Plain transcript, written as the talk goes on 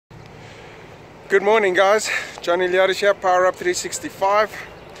Good morning, guys. Johnny Liadish here, Power Up 365.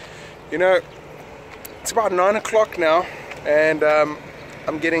 You know, it's about 9 o'clock now, and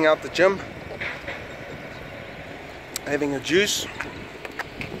I'm getting out the gym, having a juice,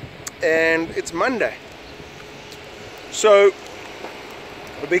 and it's Monday. So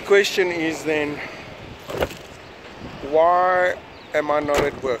the big question is then, why am I not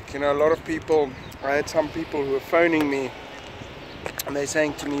at work? You know, a lot of people, I had some people who were phoning me and they're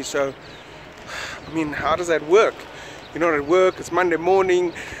saying to me, so I mean, how does that work? You're not at work, it's Monday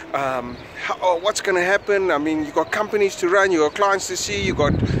morning, what's going to happen? I mean, you've got companies to run, you've got clients to see, you've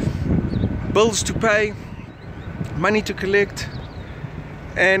got bills to pay, money to collect.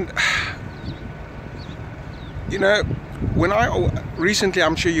 And, you know, recently,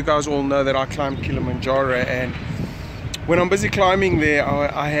 I'm sure you guys all know that I climbed Kilimanjaro, and when I'm busy climbing there,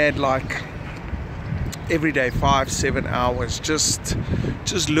 I had like every day 5-7 hours just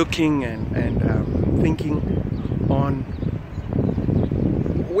looking and thinking on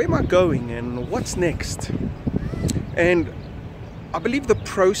where am I going and what's next. And I believe the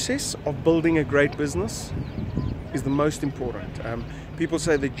process of building a great business is the most important. People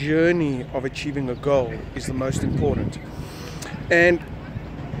say the journey of achieving a goal is the most important. And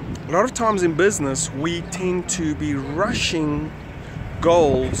a lot of times in business we tend to be rushing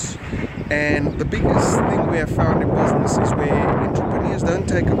goals, and the biggest thing we have found in business is where entrepreneurs don't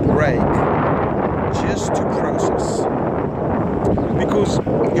take a break just to process, because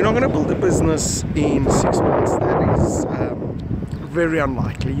you're not going to build a business in 6 months. That is very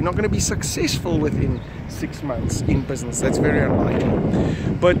unlikely. You're not going to be successful within 6 months in business. That's very unlikely.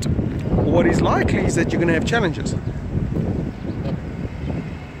 But what is likely is that you're going to have challenges.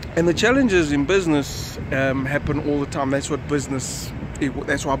 And the challenges in business happen all the time. That's why business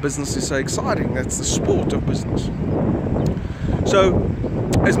is so exciting. That's the sport of business. So,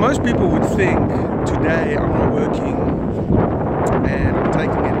 as most people would think, today I'm not working and I'm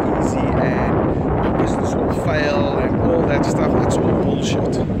taking it easy and my business will fail and all that stuff. That's all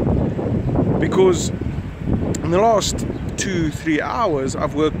bullshit. Because in the last 2-3 hours,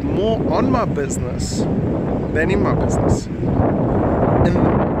 I've worked more on my business than in my business.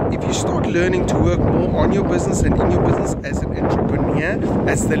 And if you start learning to work more on your business and in your business as an entrepreneur,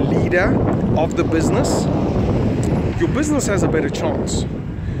 as the leader of the business, your business has a better chance.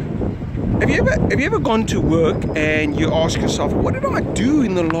 Have you ever gone to work and you ask yourself, what did I do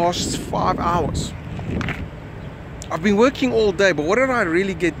in the last 5 hours? I've been working all day, but what did I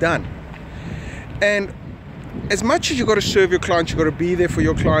really get done? And as much as you've got to serve your clients, you've got to be there for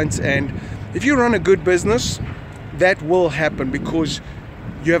your clients. And if you run a good business, that will happen because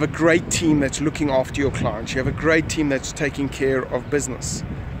you have a great team that's looking after your clients. You have a great team that's taking care of business,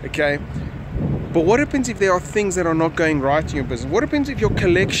 okay? But what happens if there are things that are not going right in your business? What happens if your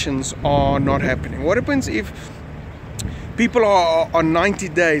collections are not happening? What happens if people are on 90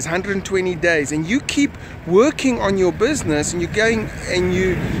 days, 120 days, and you keep working on your business and you're going and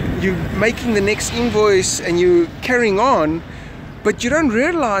you're making the next invoice and you're carrying on, but you don't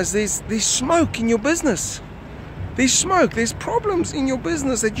realize there's smoke in your business. There's smoke, there's problems in your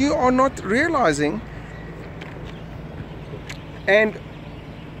business that you are not realizing, and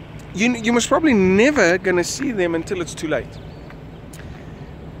you must probably never gonna see them until it's too late.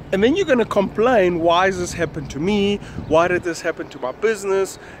 And then you're gonna complain, why has this happened to me? Why did this happen to my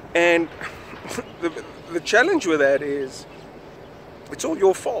business? And the challenge with that is, it's all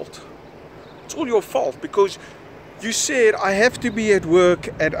your fault. It's all your fault because you said, I have to be at work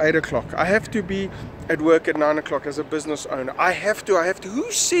at 8 o'clock. I have to be at work at 9 o'clock as a business owner. I have to.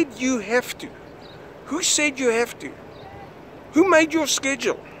 Who said you have to? Who said you have to? Who made your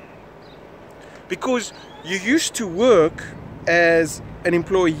schedule? Because you used to work as an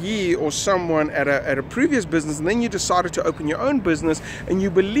employee or someone at a previous business, and then you decided to open your own business, and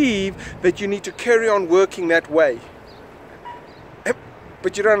you believe that you need to carry on working that way.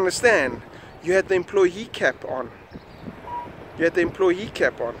 But you don't understand. You had the employee cap on. You had the employee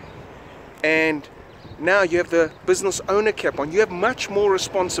cap on. And now you have the business owner cap on. You have much more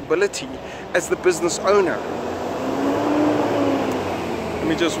responsibility as the business owner. Let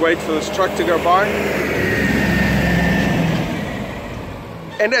me just wait for this truck to go by.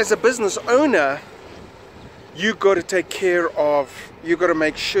 And as a business owner, you've got to take care of, you've got to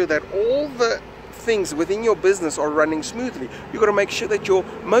make sure that all the things within your business are running smoothly. You've got to make sure that your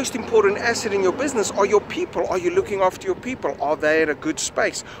most important asset in your business are your people. Are you looking after your people? Are they at a good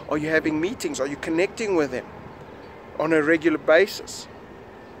space? Are you having meetings? Are you connecting with them on a regular basis?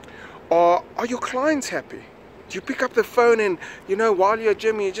 Are your clients happy? Do you pick up the phone and, you know, while you're at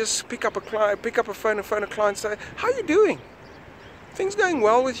gym, you just pick up a phone and phone a client and say, how are you doing? Things going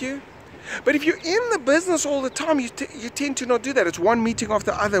well with you? But if you're in the business all the time, you tend to not do that. It's one meeting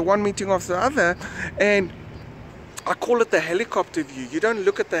after the other, one meeting after the other, and I call it the helicopter view. You don't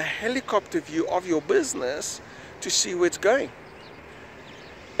look at the helicopter view of your business to see where it's going.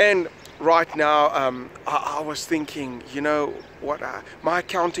 And right now, I was thinking, you know what, my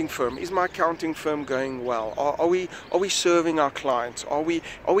accounting firm, is my accounting firm going well? Are we serving our clients? Are we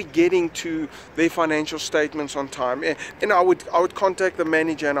getting to their financial statements on time? And I would contact the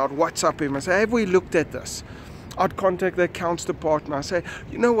manager and I'd WhatsApp him and say, have we looked at this? I'd contact the accounts department. I say,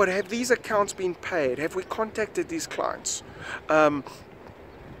 you know what, have these accounts been paid? Have we contacted these clients?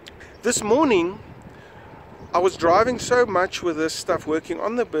 This morning, I was driving so much with this stuff, working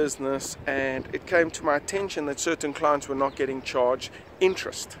on the business, and it came to my attention that certain clients were not getting charged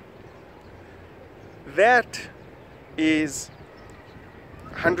interest. That is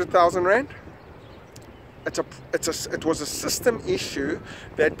 100,000 Rand. It was a system issue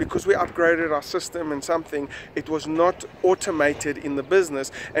that because we upgraded our system and something, it was not automated in the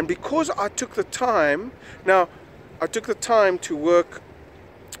business. And because I took the time, to work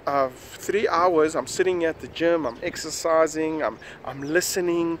 3 hours, I'm sitting at the gym, I'm exercising, I'm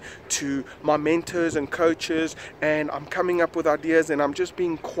listening to my mentors and coaches, and I'm coming up with ideas, and I'm just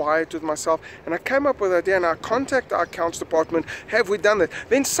being quiet with myself. And I came up with an idea, and I contact our accounts department, have we done that?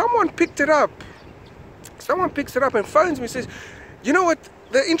 Then someone picked it up. Someone picks it up and phones me and says, you know what,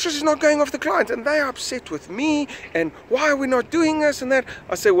 the interest is not going off the client, and they are upset with me, and why are we not doing this and that?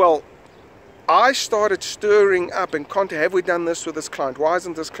 I say, well, I started stirring up and contact, have we done this with this client? Why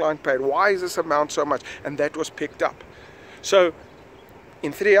isn't this client paid? Why is this amount so much? And that was picked up. So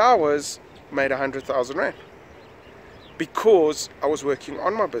in 3 hours, made 100,000 Rand because I was working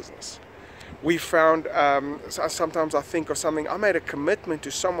on my business. We found, sometimes I think of something, I made a commitment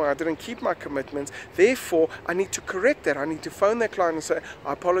to someone, I didn't keep my commitments, therefore I need to correct that. I need to phone that client and say,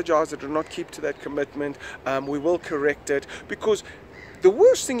 I apologize, I did not keep to that commitment, we will correct it. Because the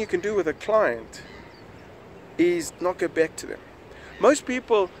worst thing you can do with a client is not go back to them. Most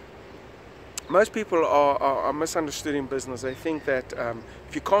people are misunderstood in business. They think that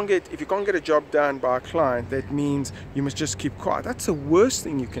if you can't get a job done by a client, that means you must just keep quiet. That's the worst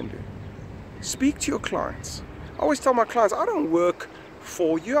thing you can do. Speak to your clients. I always tell my clients, I don't work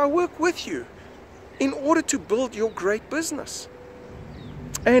for you, I work with you in order to build your great business.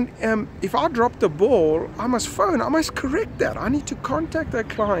 And if I drop the ball, I must phone, I must correct that. I need to contact that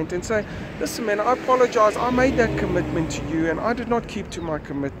client and say, listen man, I apologize, I made that commitment to you and I did not keep to my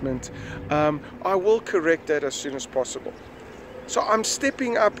commitment. I will correct that as soon as possible. So I'm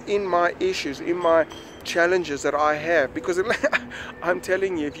stepping up in my issues, in my challenges that I have, because I'm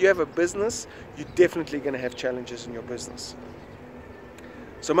telling you, if you have a business, you're definitely going to have challenges in your business.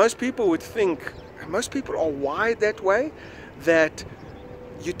 So most people would think, most people are wired that way, that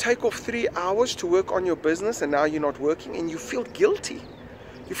you take off 3 hours to work on your business and now you're not working and you feel guilty.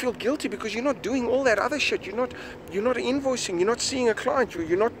 You feel guilty because you're not doing all that other shit. You're not invoicing, you're not seeing a client,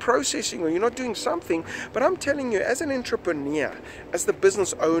 you're not processing, or you're not doing something. But I'm telling you, as an entrepreneur, as the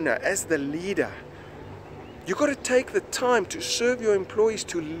business owner, as the leader, you've got to take the time to serve your employees,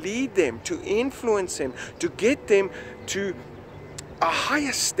 to lead them, to influence them, to get them to a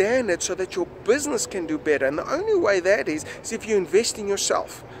higher standard so that your business can do better. And the only way that is if you invest in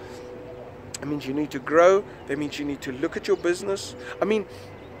yourself. That means you need to grow. That means you need to look at your business. I mean,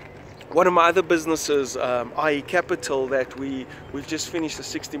 one of my other businesses, IE Capital, that we've just finished a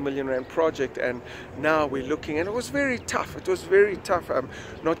 60 million Rand project, and now we're looking, and it was very tough. It was very tough,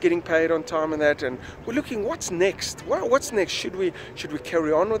 not getting paid on time and that, and we're looking, what's next? What's next? Should we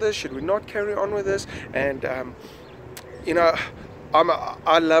carry on with this? Should we not carry on with this? And you know,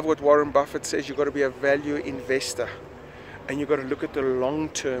 I love what Warren Buffett says. You've got to be a value investor, and you've got to look at the long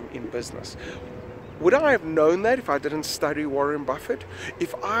term in business. Would I have known that if I didn't study Warren Buffett?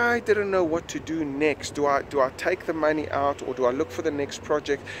 If I didn't know what to do next, do I take the money out, or do I look for the next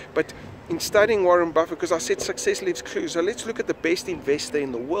project? But in studying Warren Buffett, because I said success leaves clues, so let's look at the best investor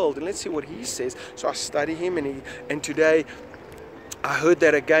in the world and let's see what he says. So I study him, and today I heard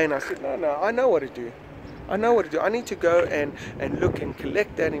that again. I said, no, I know what to do. I know what to do. I need to go and look and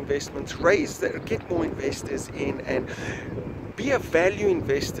collect that investments, raise that, get more investors in, and be a value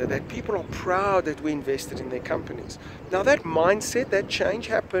investor that people are proud that we invested in their companies. Now that mindset, that change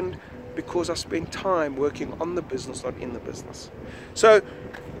happened because I spent time working on the business, not in the business. So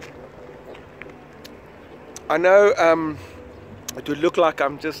I know it would look like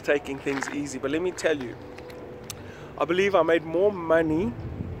I'm just taking things easy, but let me tell you, I believe I made more money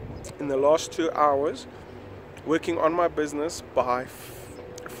in the last 2 hours working on my business by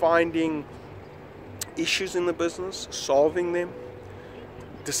finding issues in the business, solving them,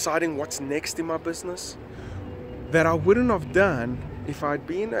 deciding what's next in my business that I wouldn't have done if I'd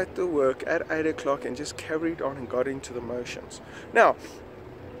been at the work at 8 o'clock and just carried on and got into the motions. Now,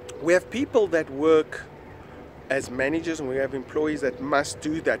 we have people that work as managers and we have employees that must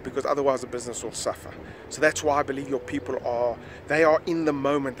do that because otherwise the business will suffer. So that's why I believe your people they are in the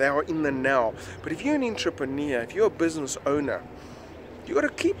moment, they are in the now. But if you're an entrepreneur, if you're a business owner, you got to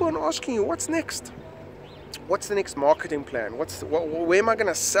keep on asking you, what's next? What's the next marketing plan? Where am I going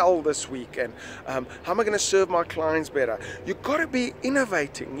to sell this week? And how am I going to serve my clients better? You've got to be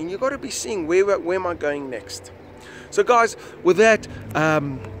innovating and you've got to be seeing where am I going next. So guys, with that,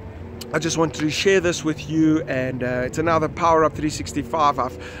 I just wanted to share this with you, and it's another Power Up 365.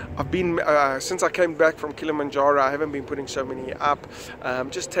 I've been since I came back from Kilimanjaro, I haven't been putting so many up,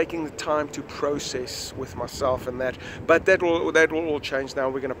 just taking the time to process with myself and that. But that will all change now.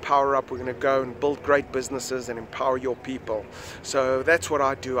 We're going to power up. We're going to go and build great businesses and empower your people. So that's what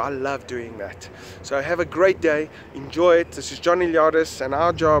I do. I love doing that. So have a great day. Enjoy it. This is John Iliadis, and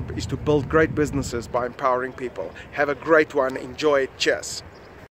our job is to build great businesses by empowering people. Have a great one. Enjoy it. Cheers.